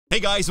Hey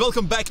guys,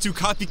 welcome back to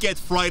Copycat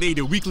Friday,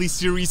 the weekly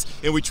series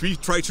in which we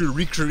try to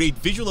recreate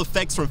visual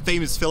effects from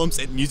famous films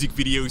and music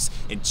videos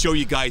and show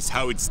you guys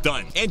how it's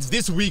done. And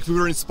this week we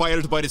were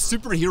inspired by the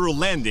superhero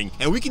landing,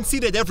 and we can see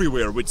that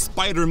everywhere with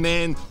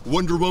Spider-Man,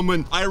 Wonder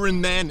Woman,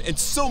 Iron Man, and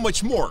so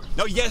much more.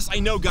 Now yes,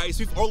 I know guys,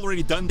 we've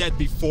already done that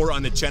before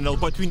on the channel,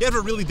 but we never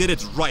really did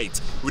it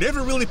right. We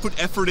never really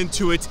put effort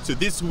into it, so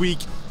this week,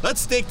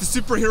 let's take the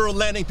superhero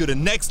landing to the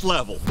next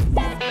level.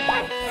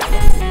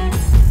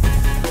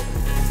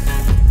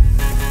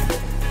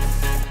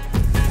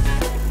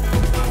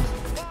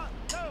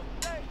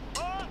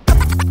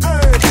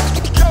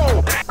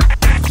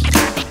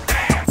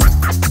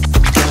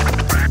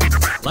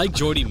 Like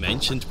Jordy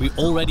mentioned, we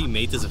already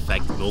made this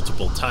effect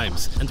multiple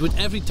times, and with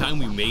every time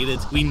we made it,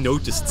 we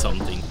noticed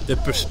something. The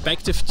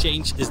perspective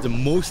change is the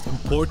most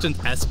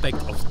important aspect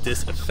of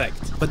this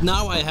effect. But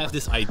now I have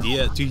this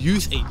idea to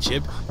use a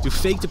chip to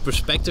fake the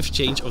perspective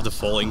change of the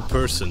falling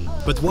person.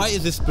 But why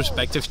is this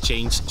perspective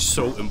change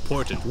so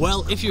important?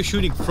 Well, if you're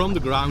shooting from the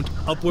ground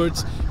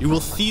upwards, you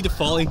will see the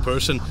falling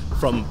person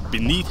from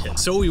beneath him.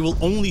 So you will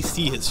only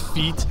see his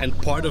feet and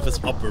part of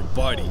his upper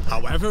body.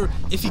 However,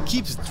 if he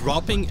keeps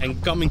dropping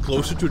and coming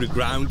closer to the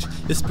ground,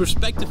 his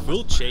perspective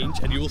will change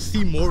and you will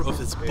see more of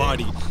his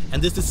body.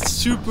 And this is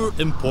super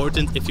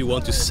important if you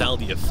want to sell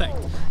the effect.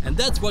 And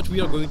that's what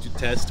we are going to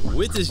test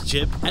with this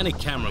chip and a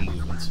camera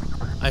movement.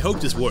 I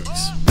hope this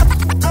works.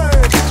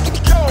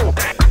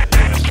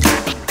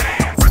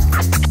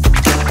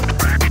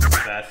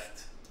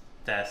 Best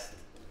test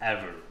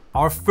ever.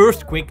 Our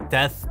first quick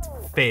test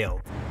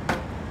failed.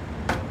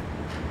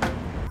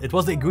 It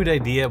was a good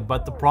idea,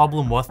 but the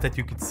problem was that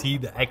you could see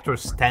the actor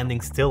standing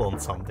still on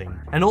something.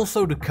 And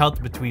also the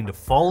cut between the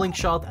falling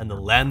shot and the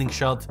landing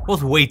shot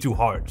was way too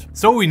hard.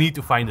 So we need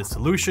to find a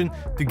solution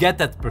to get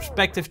that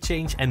perspective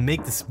change and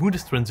make the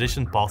smoothest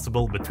transition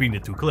possible between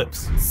the two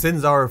clips.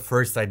 Since our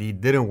first idea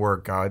didn't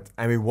work out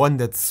and we want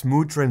that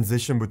smooth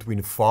transition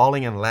between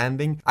falling and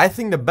landing, I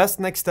think the best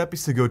next step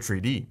is to go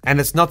 3D. And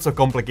it's not so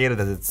complicated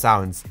as it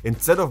sounds.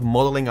 Instead of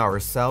modeling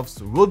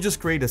ourselves, we'll just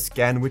create a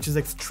scan, which is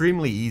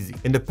extremely easy.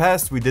 In the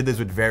past, we did this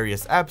with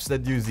various apps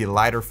that use the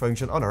lidar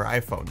function on our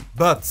iPhone.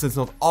 But since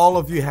not all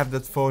of you have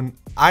that phone,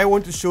 I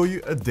want to show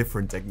you a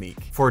different technique.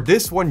 For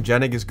this one,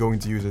 Janik is going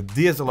to use a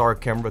DSLR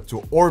camera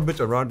to orbit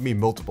around me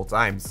multiple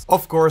times.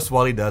 Of course,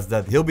 while he does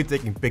that, he'll be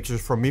taking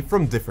pictures from me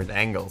from different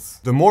angles.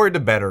 The more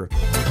the better.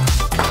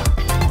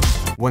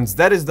 Once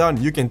that is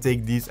done, you can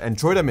take these and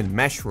throw them in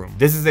Meshroom.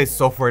 This is a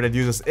software that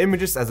uses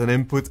images as an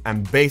input,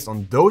 and based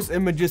on those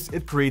images,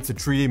 it creates a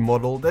 3D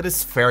model that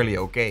is fairly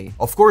okay.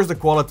 Of course, the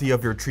quality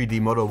of your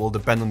 3D model will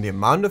depend on the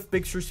amount of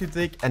pictures you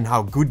take and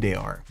how good they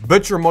are.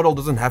 But your model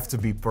doesn't have to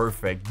be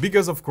perfect,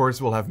 because of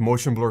course we'll have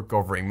motion blur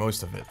covering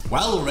most of it.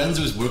 While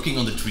Lorenzo is working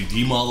on the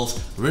 3D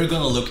models, we're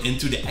gonna look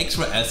into the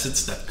extra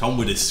assets that come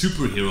with a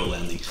superhero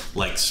landing,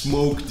 like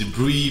smoke,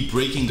 debris,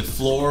 breaking the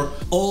floor.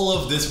 All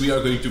of this we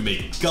are going to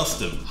make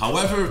custom.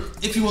 However,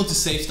 if you want to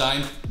save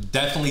time,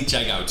 definitely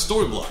check out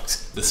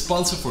Storyblocks, the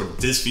sponsor for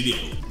this video.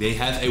 They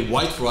have a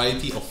wide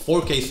variety of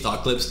 4K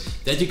stock clips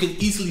that you can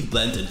easily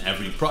blend in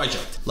every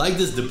project, like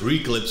this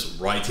debris clips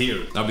right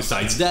here. Now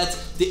besides that,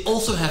 they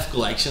also have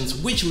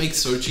collections which make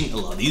searching a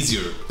lot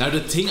easier. Now the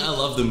thing I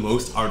love the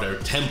most are their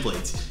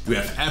templates. You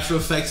have After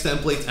Effects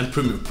templates and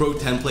Premiere Pro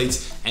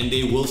templates, and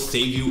they will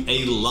save you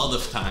a lot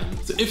of time.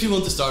 So if you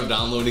want to start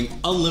downloading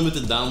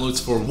unlimited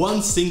downloads for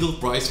one single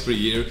price per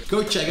year,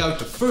 go check out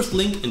the first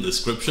link in the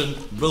description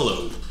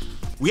below.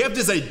 We have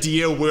this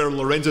idea where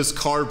Lorenzo's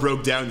car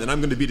broke down and I'm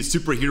going to be the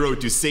superhero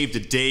to save the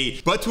day,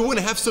 but we want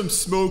to have some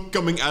smoke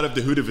coming out of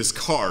the hood of his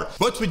car.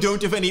 But we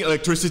don't have any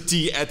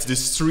electricity at the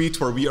street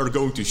where we are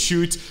going to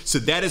shoot, so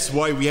that is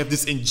why we have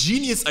this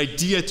ingenious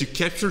idea to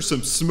capture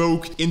some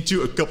smoke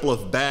into a couple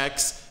of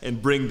bags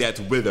and bring that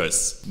with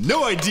us.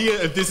 No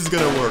idea if this is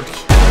going to work.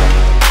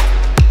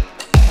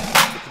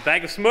 It's a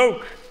bag of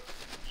smoke.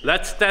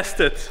 Let's test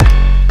it.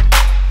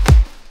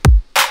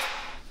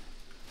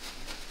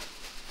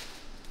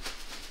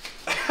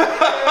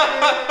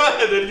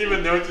 I didn't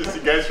even notice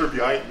you guys were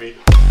behind me.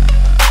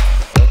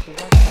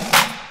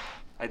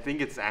 I think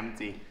it's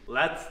empty.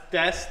 Let's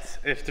test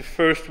if the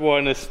first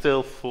one is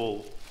still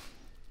full.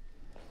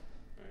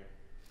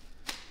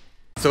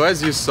 So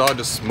as you saw,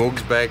 the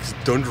smoke bags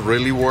don't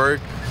really work.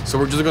 So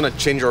we're just gonna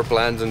change our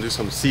plans and do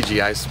some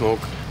CGI smoke.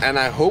 And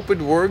I hope it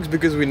works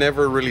because we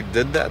never really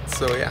did that,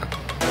 so yeah.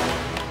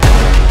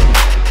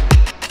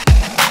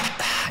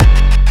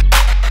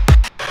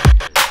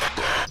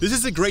 This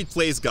is a great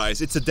place,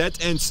 guys. It's a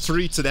dead-end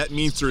street, so that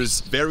means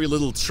there's very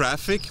little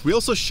traffic. We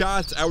also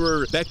shot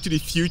our Back to the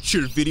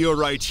Future video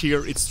right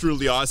here. It's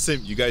truly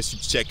awesome. You guys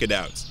should check it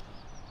out.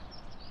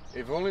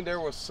 If only there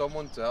was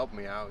someone to help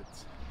me out.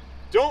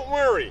 Don't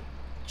worry.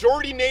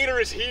 Jordy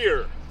Nader is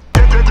here.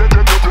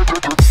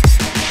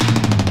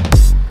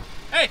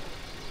 Hey!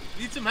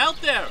 Need some help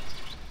there!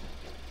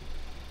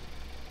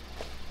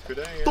 Good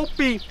day.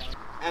 Toppie!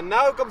 And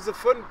now comes the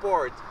fun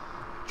part.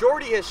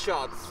 Jordy has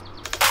shots.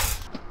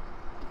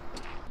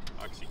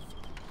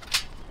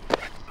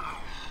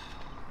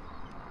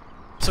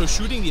 So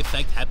shooting the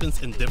effect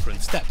happens in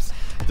different steps.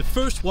 The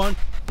first one,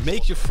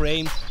 make your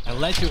frame and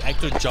let your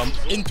actor jump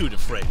into the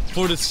frame.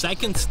 For the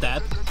second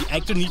step, the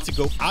actor needs to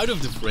go out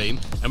of the frame,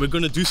 and we're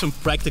going to do some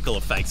practical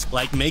effects,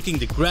 like making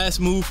the grass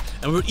move,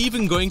 and we're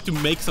even going to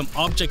make some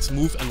objects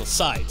move on the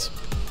sides,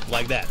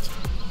 like that.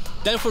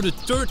 Then for the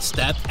third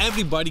step,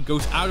 everybody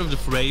goes out of the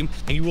frame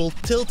and you will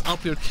tilt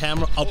up your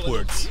camera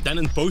upwards. Then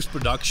in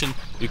post-production,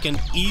 you can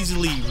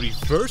easily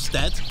reverse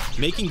that,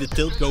 making the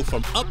tilt go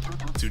from up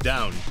to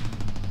down.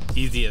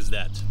 Easy as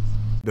that.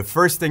 The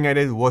first thing I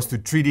did was to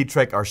 3D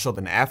track our shot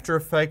in After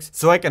Effects,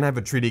 so I can have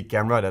a 3D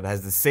camera that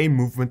has the same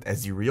movement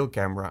as the real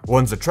camera.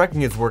 Once the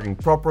tracking is working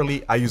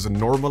properly, I use a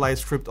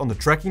normalized script on the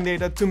tracking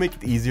data to make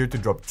it easier to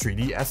drop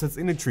 3D assets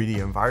in a 3D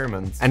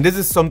environment. And this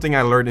is something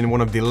I learned in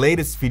one of the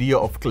latest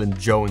videos of Clint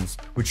Jones,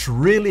 which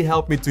really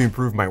helped me to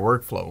improve my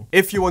workflow.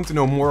 If you want to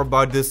know more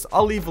about this,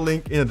 I'll leave a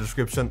link in the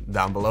description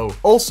down below.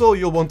 Also,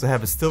 you'll want to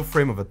have a still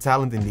frame of a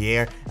talent in the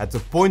air at the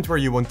point where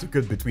you want to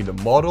cut between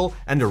the model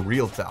and the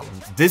real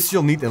talent. This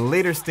you'll need in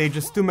later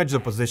stages to match the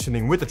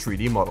positioning with the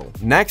 3D model.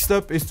 Next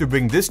up is to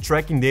bring this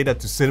tracking data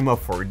to Cinema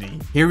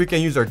 4D. Here we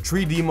can use our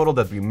 3D model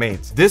that we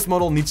made. This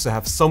model needs to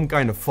have some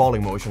kind of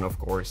falling motion, of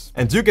course.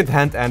 And you can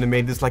hand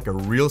animate this like a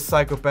real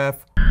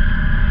psychopath,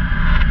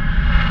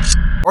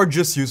 or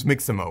just use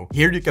Mixamo.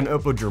 Here you can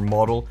upload your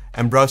model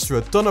and browse through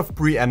a ton of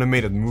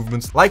pre-animated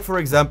movements, like for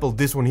example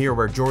this one here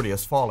where Jordy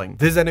is falling.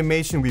 This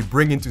animation we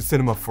bring into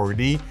Cinema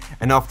 4D,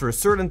 and after a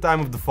certain time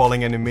of the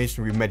falling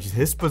animation we match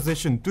his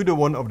position to the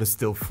one of the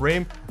still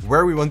frame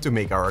where we want to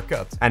make our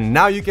cut. And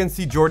now you can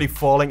see Jordy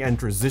falling and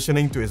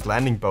transitioning to his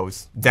landing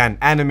pose. Then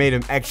animate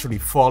him actually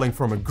falling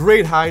from a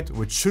great height,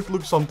 which should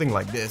look something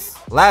like this.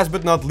 Last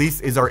but not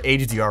least is our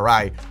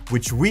HDRI,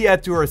 which we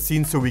add to our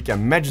scene so we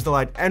can match the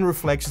light and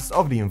reflections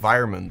of the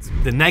environment.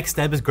 The next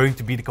step is going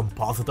to be the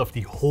composite of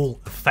the whole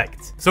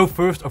effect. So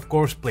first, of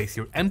course, place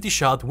your empty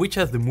shot, which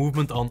has the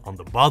movement on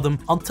the bottom.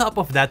 On top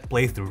of that,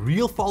 place the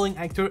real falling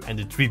actor and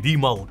the 3D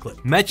model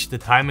clip. Match the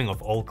timing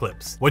of all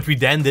clips. What we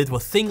then did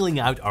was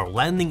singling out our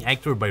landing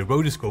actor by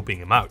rotoscoping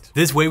him out.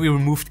 This way we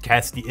removed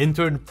Cass the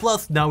intern,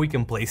 plus now we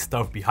can place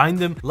stuff behind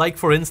him, like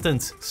for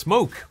instance,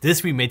 smoke.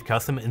 This we made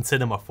custom in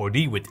Cinema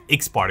 4D with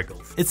X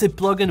Particles. It's a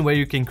plugin where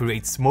you can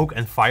create smoke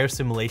and fire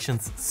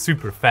simulations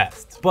super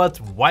fast. But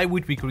why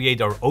would we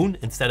create our own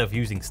instead of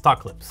using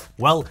stock clips?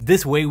 Well,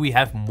 this way we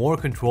have more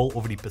control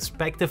over the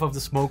perspective of the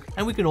smoke,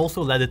 and we can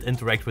also let it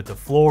interact with the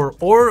floor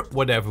or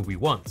whatever we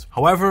want.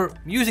 However,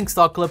 using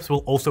stock clips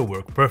will also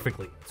work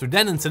perfectly. So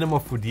then in Cinema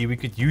 4D we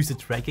could use the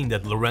tracking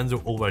that Lorenzo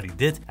already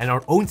did and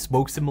our own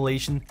smoke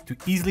simulation to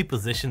easily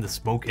position the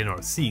smoke in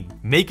our scene,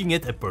 making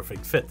it a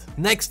perfect fit.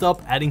 Next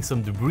up, adding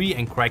some debris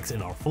and cracks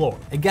in our floor.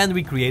 Again,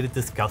 we created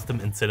this custom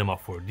in Cinema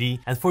 4D,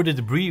 and for the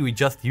debris we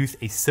just used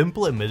a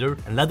simple emitter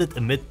and let it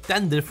emit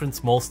 10 different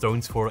small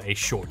stones for a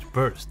short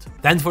burst.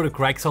 Then for the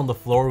cracks on the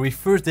floor we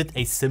first did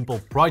a simple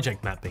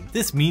project mapping.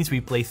 This means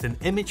we placed an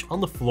image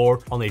on the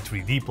floor on a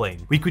 3D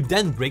plane. We could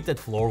then break that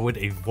floor with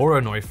a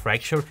Voronoi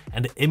fracture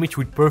and the image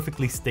would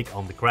perfectly stick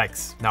on the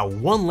cracks. Now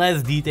one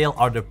last detail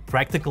are the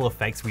practical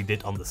effects we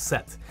did on the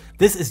set.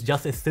 This is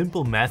just a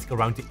simple mask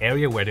around the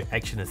area where the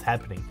action is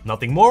happening.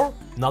 Nothing more,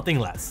 nothing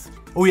less.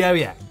 Oh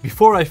yeah,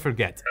 before I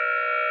forget.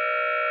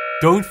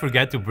 Don't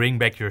forget to bring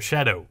back your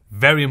shadow.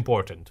 Very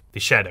important, the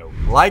shadow.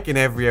 Like in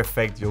every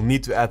effect, you'll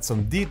need to add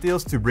some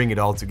details to bring it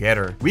all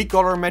together. We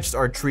color matched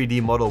our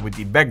 3D model with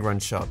the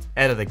background shot,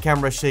 added a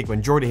camera shake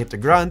when Jordy hit the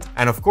ground,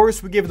 and of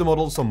course we gave the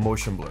model some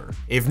motion blur.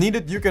 If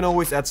needed, you can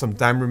always add some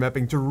time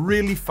remapping to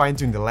really fine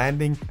tune the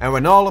landing, and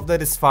when all of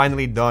that is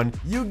finally done,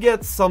 you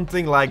get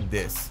something like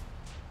this.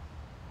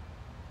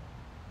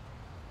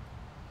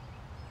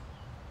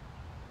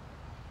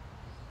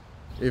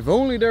 If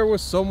only there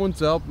was someone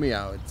to help me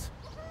out.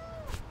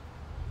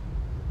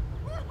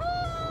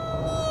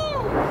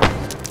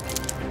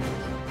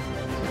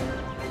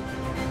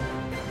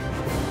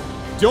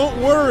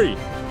 Don't worry,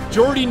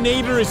 Jordy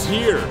Nader is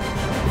here.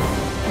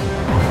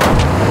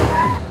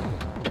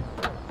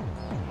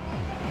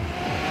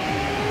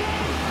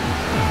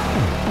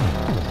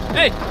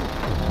 Hey,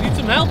 need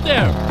some help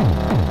there.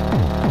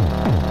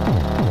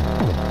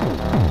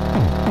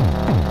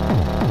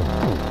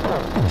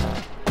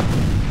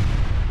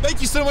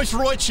 Thank you so much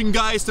for watching,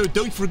 guys. So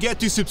don't forget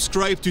to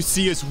subscribe to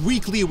see us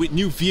weekly with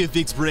new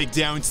VFX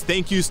breakdowns.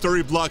 Thank you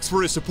Storyblocks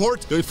for your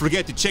support. Don't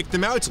forget to check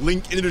them out,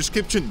 link in the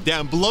description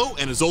down below,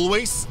 and as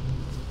always,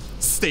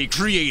 stay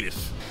creative.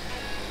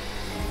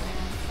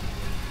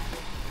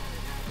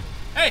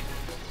 Hey,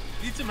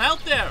 need some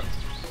help there.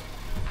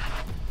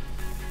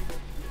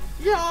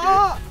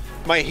 Yeah.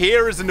 My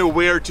hair isn't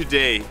aware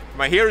today.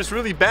 My hair is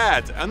really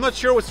bad. I'm not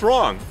sure what's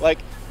wrong. Like,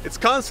 it's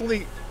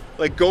constantly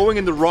like going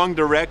in the wrong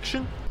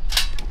direction.